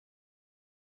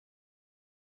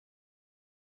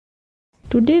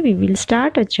Today we will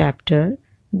start a chapter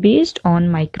based on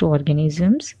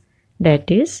microorganisms, that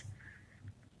is,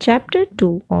 chapter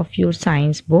 2 of your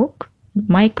science book,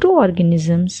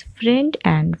 Microorganisms, Friend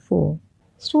and Foe.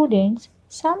 Students,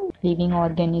 some living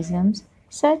organisms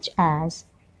such as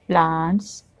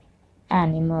plants,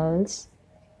 animals,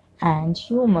 and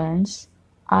humans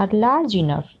are large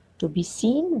enough to be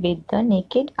seen with the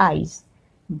naked eyes,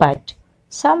 but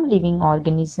some living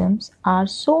organisms are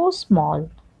so small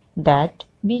that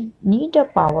we need a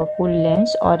powerful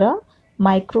lens or a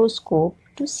microscope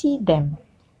to see them.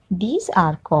 These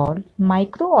are called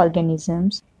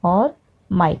microorganisms or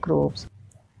microbes.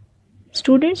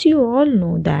 Students, you all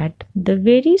know that the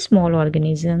very small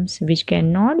organisms which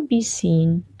cannot be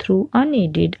seen through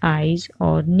unaided eyes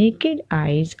or naked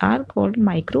eyes are called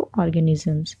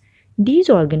microorganisms. These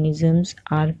organisms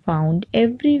are found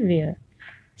everywhere.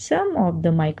 Some of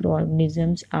the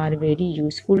microorganisms are very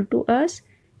useful to us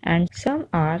and some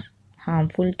are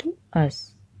harmful to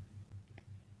us.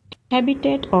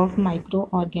 Habitat of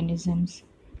microorganisms.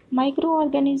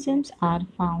 Microorganisms are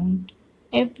found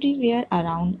everywhere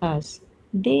around us.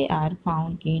 They are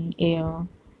found in air,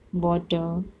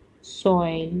 water,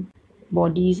 soil,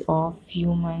 bodies of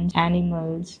humans,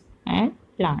 animals, and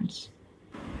plants.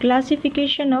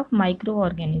 Classification of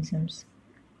microorganisms.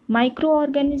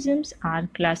 Microorganisms are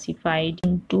classified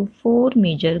into four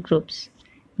major groups.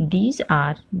 These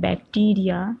are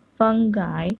bacteria,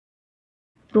 fungi,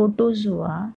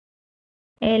 protozoa,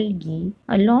 algae.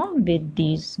 Along with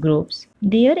these groups,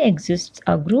 there exists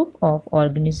a group of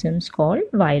organisms called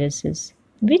viruses,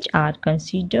 which are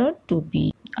considered to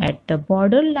be at the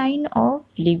borderline of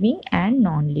living and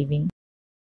non-living.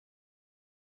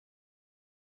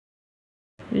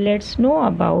 Let's know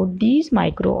about these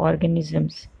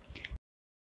microorganisms.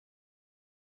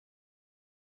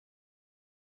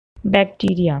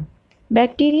 Bacteria.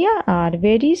 Bacteria are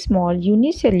very small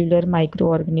unicellular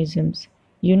microorganisms.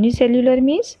 Unicellular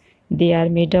means they are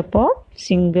made up of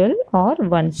single or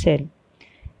one cell.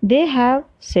 They have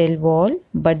cell wall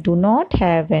but do not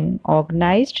have an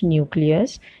organized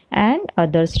nucleus and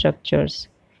other structures.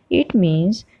 It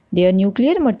means their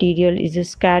nuclear material is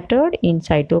scattered in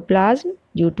cytoplasm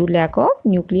due to lack of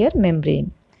nuclear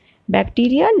membrane.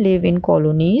 Bacteria live in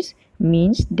colonies,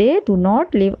 means they do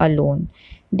not live alone.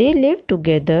 They live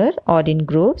together or in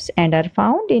groups and are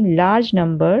found in large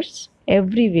numbers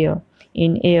everywhere,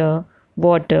 in air,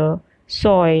 water,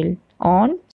 soil,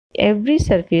 on every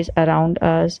surface around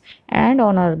us and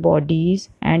on our bodies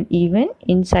and even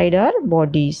inside our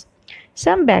bodies.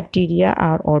 Some bacteria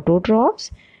are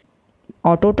autotrophs.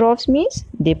 Autotrophs means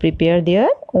they prepare their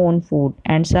own food,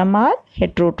 and some are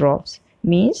heterotrophs,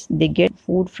 means they get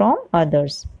food from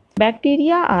others.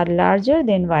 Bacteria are larger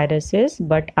than viruses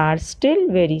but are still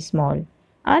very small.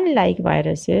 Unlike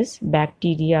viruses,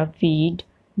 bacteria feed,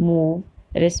 move,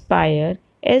 respire,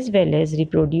 as well as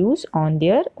reproduce on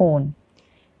their own.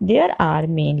 There are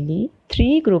mainly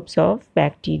three groups of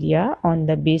bacteria on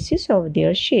the basis of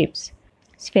their shapes: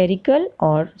 spherical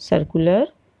or circular,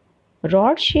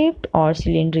 rod-shaped or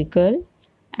cylindrical,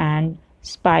 and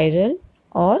spiral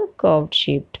or curved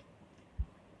shaped.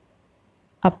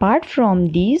 Apart from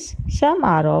these, some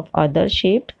are of other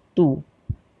shaped too.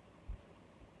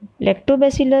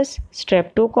 Lactobacillus,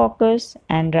 Streptococcus,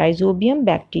 and Rhizobium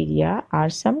bacteria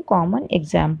are some common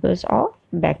examples of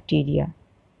bacteria.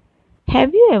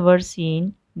 Have you ever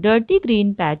seen dirty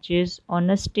green patches on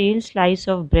a stale slice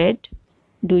of bread?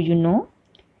 Do you know?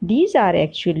 These are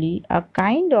actually a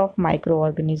kind of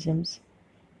microorganisms.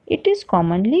 It is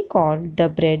commonly called the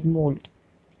bread mold.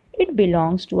 It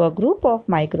belongs to a group of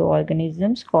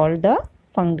microorganisms called the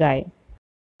fungi.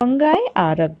 Fungi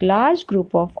are a large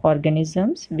group of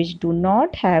organisms which do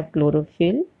not have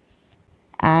chlorophyll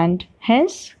and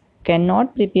hence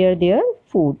cannot prepare their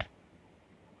food.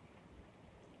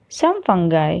 Some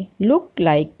fungi look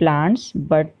like plants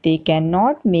but they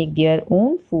cannot make their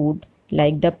own food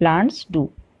like the plants do.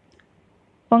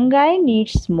 Fungi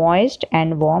needs moist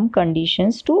and warm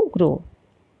conditions to grow.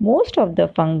 Most of the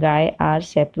fungi are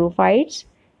saprophytes,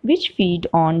 which feed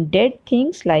on dead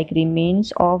things like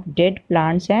remains of dead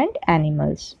plants and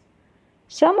animals.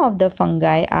 Some of the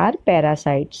fungi are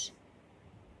parasites.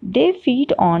 They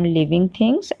feed on living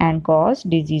things and cause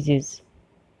diseases.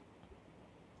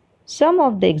 Some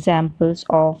of the examples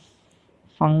of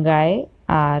fungi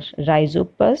are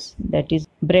Rhizopus, that is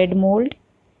bread mold,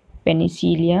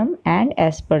 Penicillium, and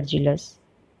Aspergillus.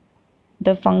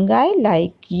 The fungi,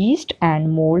 like yeast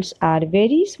and molds, are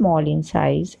very small in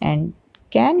size and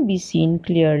can be seen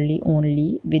clearly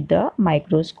only with the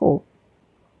microscope.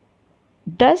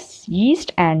 Thus,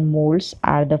 yeast and molds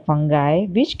are the fungi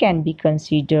which can be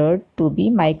considered to be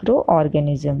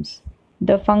microorganisms.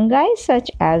 The fungi such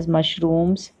as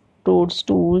mushrooms,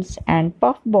 toadstools, and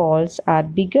puffballs are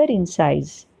bigger in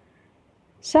size.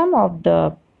 Some of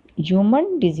the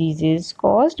human diseases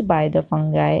caused by the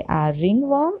fungi are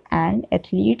ringworm and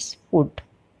athlete's foot.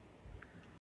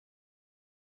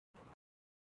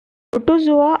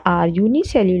 Protozoa are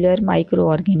unicellular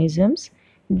microorganisms.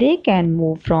 They can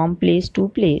move from place to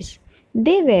place.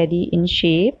 They vary in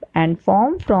shape and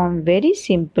form from very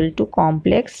simple to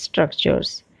complex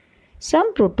structures.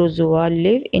 Some protozoa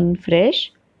live in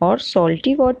fresh or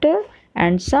salty water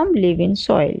and some live in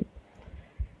soil.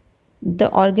 The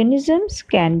organisms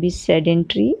can be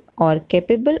sedentary or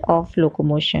capable of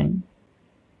locomotion.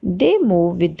 They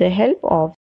move with the help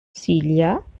of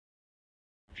cilia,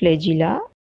 flagella,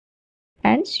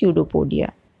 and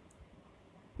pseudopodia.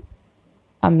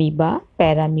 Amoeba,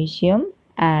 paramecium,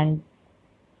 and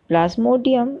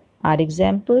plasmodium are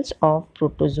examples of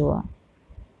protozoa.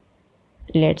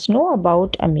 Let's know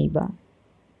about amoeba.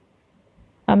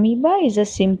 Amoeba is the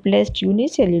simplest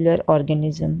unicellular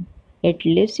organism. It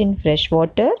lives in fresh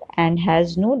water and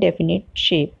has no definite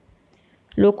shape.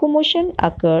 Locomotion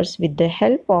occurs with the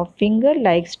help of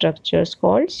finger-like structures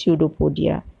called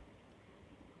pseudopodia.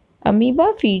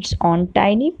 Amoeba feeds on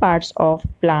tiny parts of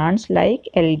plants like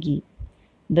algae.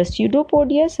 The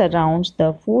pseudopodia surrounds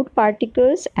the food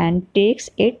particles and takes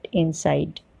it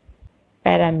inside.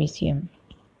 Paramecium.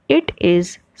 It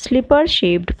is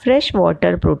slipper-shaped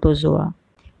freshwater protozoa.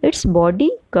 Its body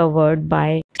covered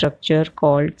by structure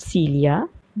called cilia,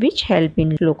 which help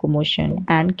in locomotion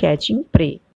and catching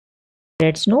prey.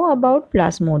 Let's know about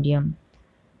Plasmodium.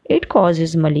 It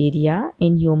causes malaria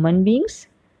in human beings.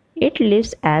 It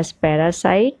lives as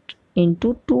parasite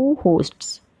into two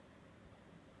hosts,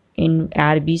 in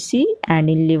RBC and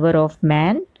in liver of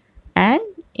man, and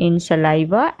in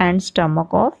saliva and stomach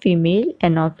of female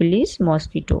Anopheles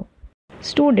mosquito.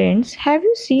 Students, have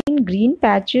you seen green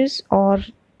patches or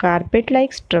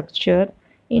carpet-like structure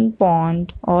in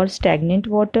pond or stagnant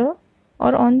water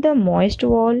or on the moist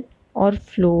wall or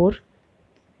floor?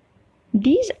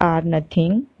 These are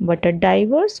nothing but a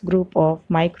diverse group of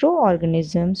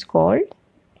microorganisms called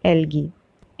algae.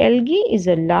 Algae is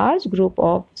a large group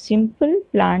of simple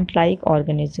plant-like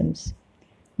organisms.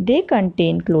 They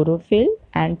contain chlorophyll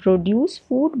and produce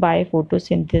food by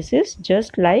photosynthesis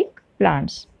just like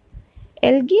plants.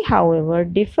 Algae, however,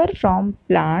 differ from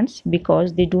plants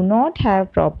because they do not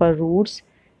have proper roots,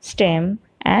 stem,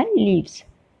 and leaves.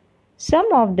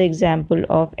 Some of the examples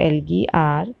of algae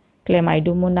are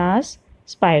Chlamydomonas,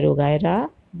 Spirogyra,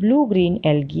 blue-green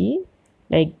algae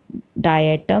like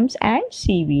diatoms and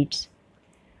seaweeds.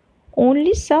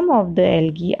 Only some of the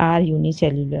algae are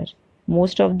unicellular.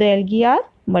 Most of the algae are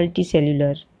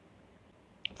multicellular.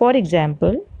 For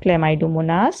example,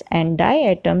 Chlamydomonas and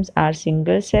diatoms are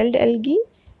single-celled algae,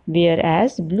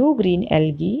 whereas blue-green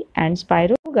algae and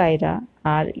Spirogyra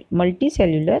are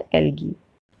multicellular algae.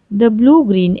 The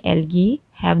blue-green algae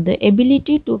have the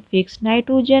ability to fix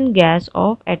nitrogen gas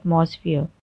of atmosphere.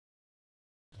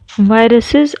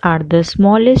 Viruses are the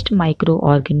smallest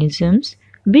microorganisms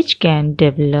which can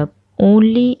develop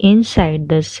only inside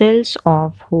the cells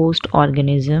of host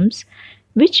organisms,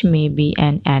 which may be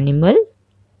an animal,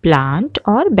 plant,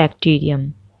 or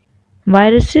bacterium.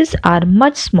 Viruses are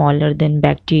much smaller than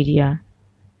bacteria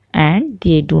and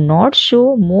they do not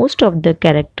show most of the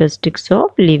characteristics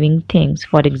of living things.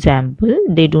 For example,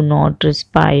 they do not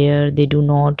respire, they do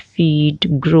not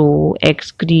feed, grow,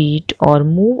 excrete, or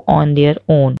move on their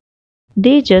own.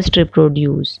 They just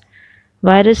reproduce.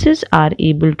 Viruses are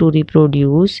able to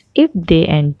reproduce if they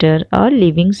enter a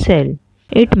living cell.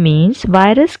 It means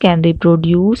virus can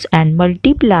reproduce and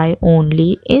multiply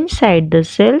only inside the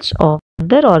cells of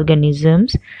other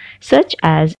organisms such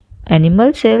as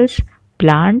animal cells,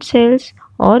 plant cells,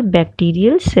 or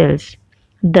bacterial cells.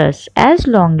 Thus, as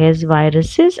long as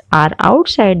viruses are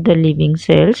outside the living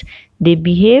cells, they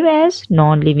behave as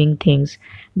non-living things.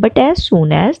 But as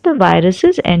soon as the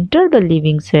viruses enter the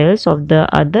living cells of the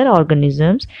other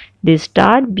organisms, they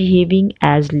start behaving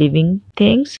as living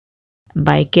things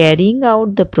by carrying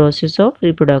out the process of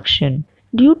reproduction.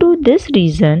 Due to this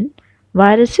reason,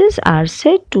 viruses are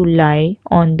said to lie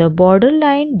on the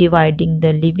borderline dividing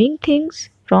the living things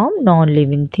from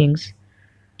non-living things.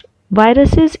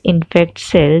 Viruses infect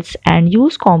cells and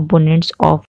use components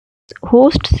of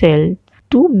host cell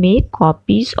to make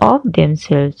copies of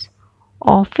themselves.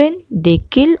 Often they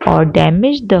kill or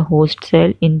damage the host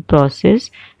cell in process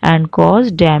and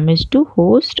cause damage to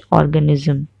host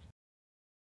organism.